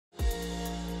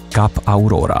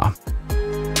Cap-Aurora.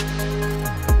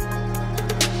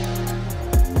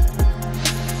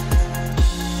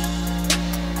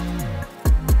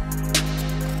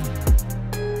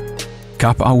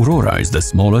 Cap-Aurora is the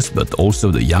smallest but also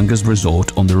the youngest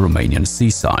resort on the Romanian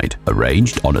seaside,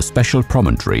 arranged on a special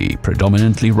promontory,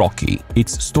 predominantly rocky.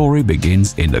 Its story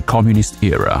begins in the communist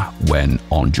era, when,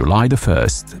 on July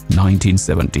 1st,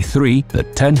 1973, the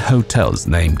 10 hotels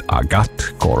named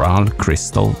Agat, Coral,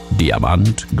 Cristal,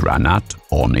 Diamant, Granat,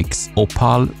 Onix,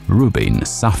 Opal, Rubin,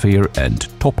 Safir and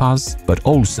Topaz, but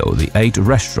also the 8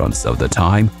 restaurants of the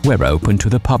time, were open to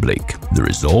the public. The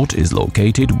resort is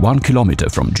located 1 kilometer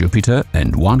from Jupiter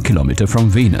and 1 kilometer from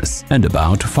Venus, and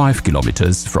about 5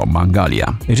 kilometers from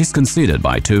Mangalia. It is considered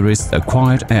by tourists a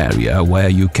quiet area where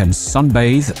you can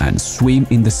sunbathe and swim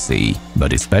in the sea,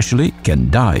 but especially can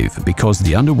dive because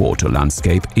the underwater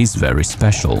landscape is very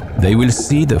special. They will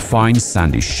see the fine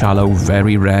sandy shallow,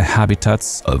 very rare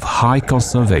habitats of high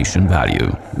conservation value.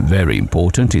 Very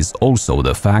important is also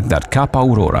the fact that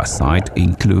Cap-Aurora site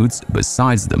includes,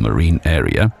 besides the marine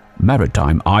area,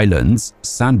 maritime islands,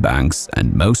 sandbanks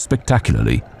and most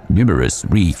spectacularly, numerous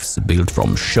reefs built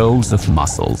from shoals of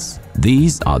mussels.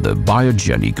 These are the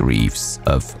Biogenic Reefs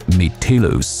of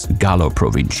Mytilus,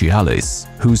 galloprovincialis,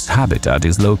 whose habitat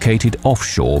is located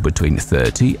offshore between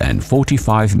 30 and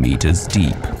 45 meters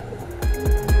deep.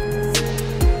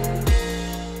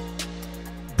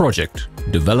 Project: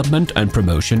 Development and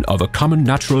promotion of a common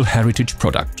natural heritage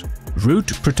product.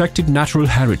 Route protected natural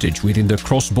heritage within the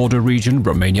cross-border region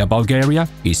Romania-Bulgaria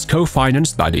is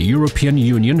co-financed by the European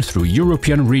Union through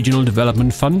European Regional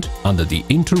Development Fund under the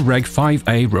Interreg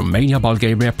 5A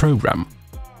Romania-Bulgaria program.